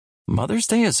Mother's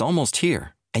Day is almost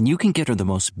here, and you can get her the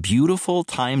most beautiful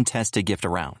time-tested gift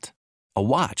around. A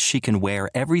watch she can wear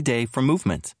every day from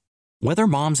Movement. Whether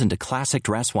mom's into classic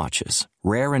dress watches,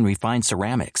 rare and refined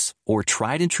ceramics, or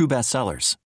tried-and-true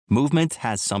bestsellers, Movement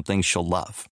has something she'll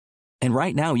love. And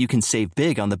right now, you can save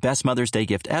big on the best Mother's Day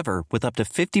gift ever with up to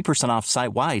 50% off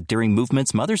site-wide during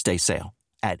Movement's Mother's Day sale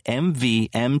at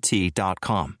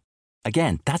MVMT.com.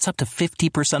 Again, that's up to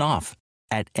 50% off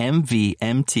at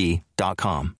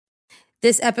MVMT.com.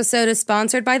 This episode is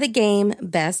sponsored by the game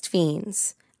Best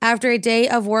Fiends. After a day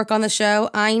of work on the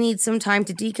show, I need some time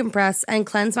to decompress and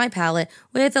cleanse my palate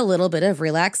with a little bit of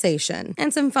relaxation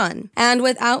and some fun. And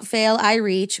without fail, I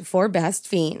reach for Best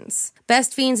Fiends.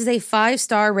 Best Fiends is a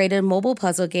 5-star rated mobile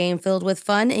puzzle game filled with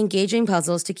fun, engaging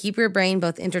puzzles to keep your brain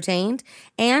both entertained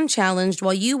and challenged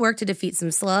while you work to defeat some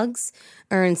slugs,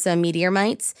 earn some meteor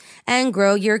mites, and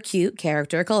grow your cute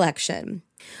character collection.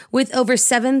 With over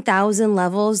 7,000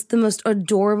 levels, the most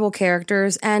adorable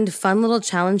characters, and fun little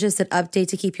challenges that update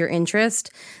to keep your interest,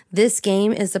 this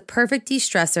game is the perfect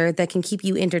de-stressor that can keep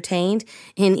you entertained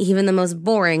in even the most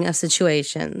boring of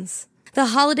situations. The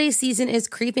holiday season is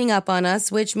creeping up on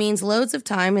us, which means loads of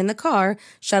time in the car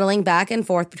shuttling back and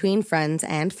forth between friends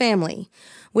and family,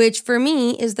 which for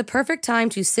me is the perfect time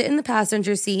to sit in the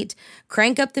passenger seat,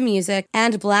 crank up the music,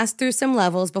 and blast through some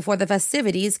levels before the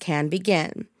festivities can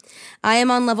begin. I am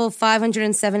on level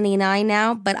 579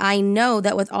 now, but I know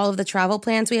that with all of the travel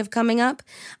plans we have coming up,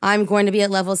 I'm going to be at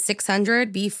level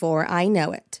 600 before I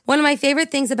know it. One of my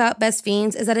favorite things about Best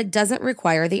Fiends is that it doesn't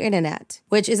require the internet,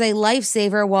 which is a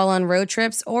lifesaver while on road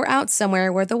trips or out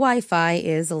somewhere where the Wi-Fi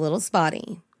is a little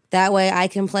spotty. That way I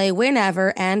can play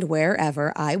whenever and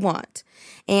wherever I want.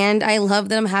 And I love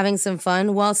that I'm having some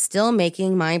fun while still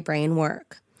making my brain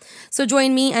work. So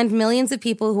join me and millions of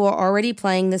people who are already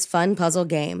playing this fun puzzle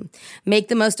game. Make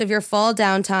the most of your fall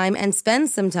downtime and spend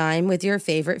some time with your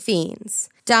favorite fiends.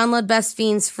 Download Best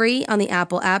Fiends free on the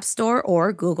Apple App Store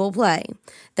or Google Play.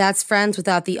 That's friends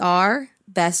without the R,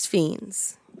 Best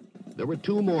Fiends. There were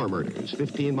 2 more murders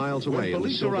 15 miles away. When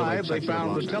police arrived, they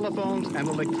found the telephones and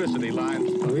electricity lines.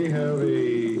 We have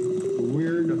a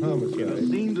weird homicide. A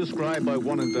scene described by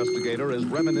one investigator as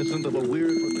reminiscent of a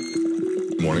weird...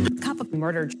 Morning. Cup of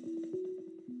murder.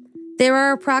 There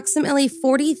are approximately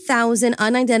 40,000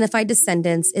 unidentified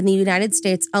descendants in the United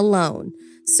States alone.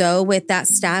 So with that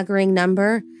staggering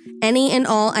number, any and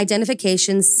all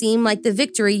identifications seem like the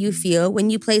victory you feel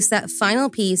when you place that final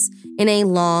piece in a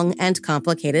long and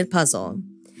complicated puzzle.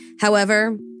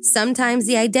 However, sometimes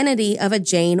the identity of a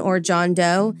Jane or John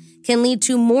Doe can lead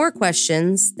to more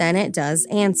questions than it does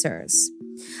answers.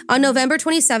 On November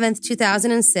 27,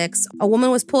 2006, a woman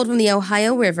was pulled from the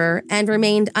Ohio River and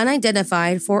remained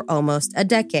unidentified for almost a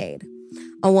decade.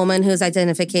 A woman whose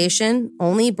identification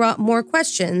only brought more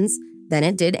questions than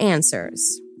it did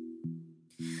answers.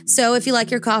 So if you like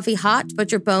your coffee hot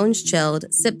but your bones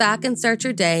chilled, sit back and start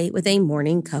your day with a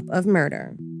morning cup of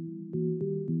murder.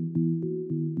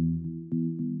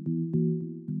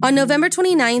 On November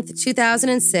 29,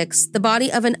 2006, the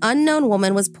body of an unknown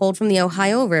woman was pulled from the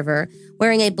Ohio River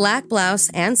wearing a black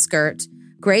blouse and skirt,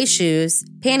 gray shoes,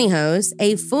 pantyhose,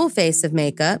 a full face of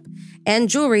makeup, and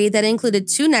jewelry that included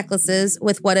 2 necklaces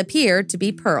with what appeared to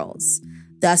be pearls,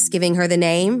 thus giving her the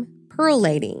name Pearl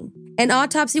Lady. An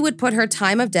autopsy would put her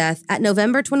time of death at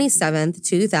November 27,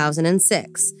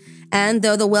 2006. And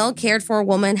though the well-cared-for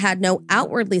woman had no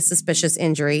outwardly suspicious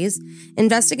injuries,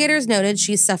 investigators noted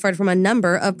she suffered from a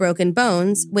number of broken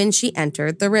bones when she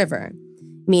entered the river,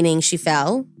 meaning she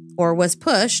fell or was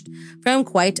pushed from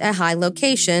quite a high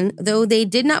location, though they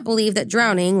did not believe that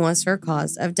drowning was her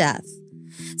cause of death.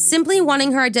 Simply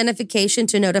wanting her identification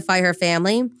to notify her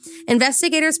family,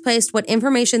 investigators placed what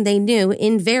information they knew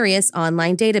in various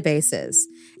online databases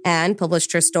and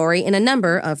published her story in a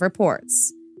number of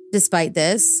reports. Despite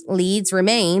this, leads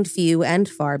remained few and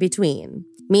far between,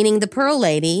 meaning the Pearl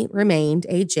Lady remained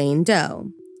a Jane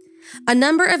Doe. A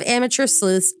number of amateur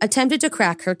sleuths attempted to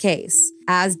crack her case,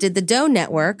 as did the Doe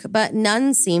Network, but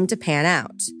none seemed to pan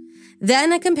out.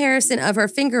 Then a comparison of her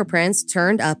fingerprints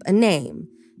turned up a name,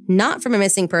 not from a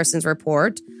missing persons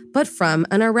report, but from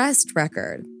an arrest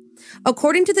record.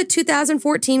 According to the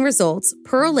 2014 results,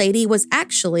 Pearl Lady was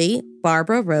actually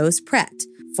Barbara Rose Pratt,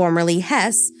 formerly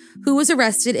Hess, who was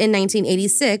arrested in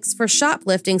 1986 for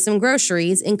shoplifting some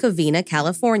groceries in Covina,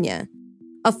 California.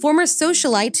 A former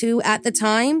socialite who, at the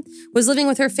time, was living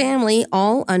with her family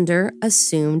all under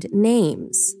assumed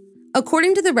names.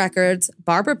 According to the records,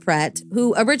 Barbara Pratt,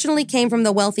 who originally came from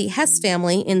the wealthy Hess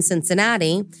family in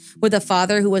Cincinnati, with a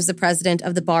father who was the president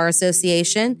of the Bar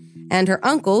Association and her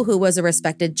uncle, who was a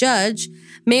respected judge,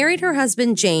 married her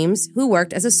husband James, who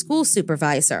worked as a school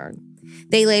supervisor.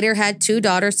 They later had 2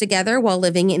 daughters together while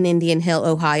living in Indian Hill,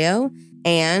 Ohio,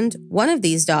 and one of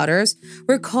these daughters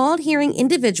recalled hearing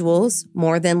individuals,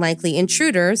 more than likely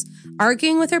intruders,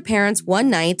 arguing with her parents one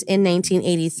night in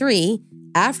 1983,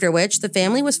 after which the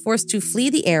family was forced to flee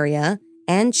the area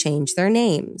and change their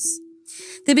names.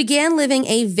 They began living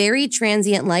a very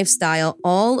transient lifestyle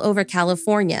all over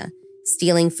California,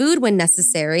 stealing food when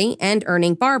necessary and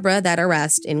earning Barbara that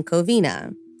arrest in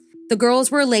Covina. The girls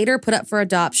were later put up for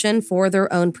adoption for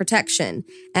their own protection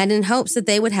and in hopes that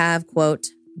they would have, quote,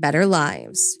 better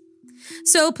lives.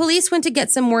 So police went to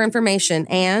get some more information,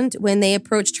 and when they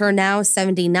approached her now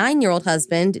 79-year-old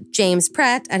husband, James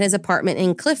Pratt, at his apartment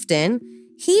in Clifton,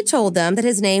 he told them that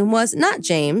his name was not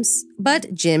James,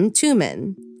 but Jim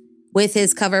Tooman. With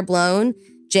his cover blown,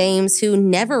 James, who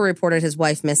never reported his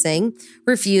wife missing,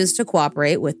 refused to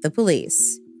cooperate with the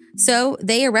police. So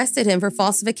they arrested him for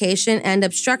falsification and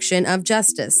obstruction of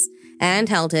justice and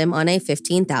held him on a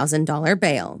 $15,000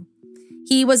 bail.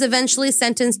 He was eventually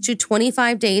sentenced to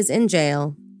 25 days in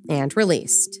jail and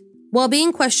released. While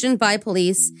being questioned by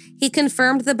police, he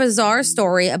confirmed the bizarre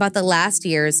story about the last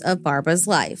years of Barbara's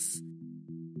life.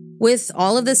 With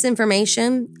all of this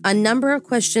information, a number of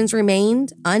questions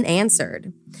remained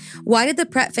unanswered. Why did the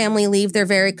Pratt family leave their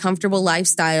very comfortable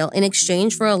lifestyle in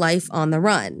exchange for a life on the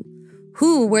run?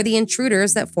 Who were the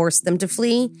intruders that forced them to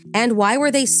flee? And why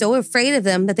were they so afraid of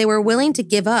them that they were willing to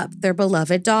give up their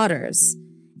beloved daughters?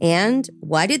 And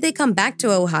why did they come back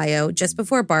to Ohio just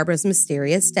before Barbara's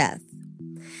mysterious death?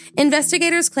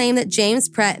 Investigators claim that James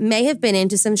Pratt may have been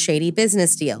into some shady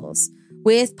business deals,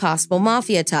 with possible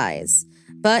mafia ties,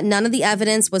 but none of the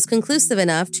evidence was conclusive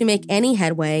enough to make any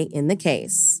headway in the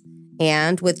case.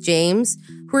 And with James,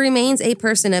 who remains a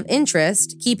person of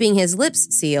interest, keeping his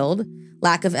lips sealed,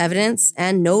 lack of evidence,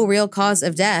 and no real cause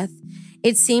of death,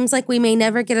 it seems like we may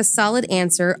never get a solid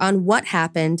answer on what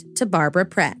happened to Barbara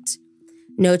Pratt.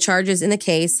 No charges in the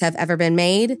case have ever been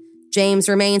made, James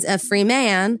remains a free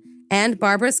man, and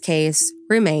Barbara's case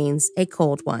remains a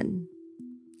cold one.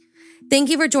 Thank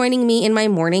you for joining me in my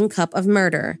morning cup of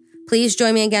murder. Please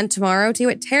join me again tomorrow to hear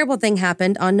what terrible thing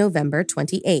happened on November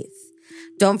 28th.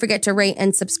 Don't forget to rate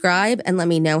and subscribe and let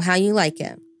me know how you like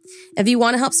it. If you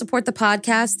want to help support the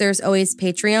podcast, there's always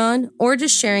Patreon or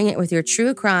just sharing it with your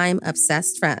true crime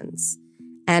obsessed friends.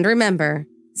 And remember,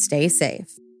 stay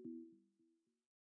safe.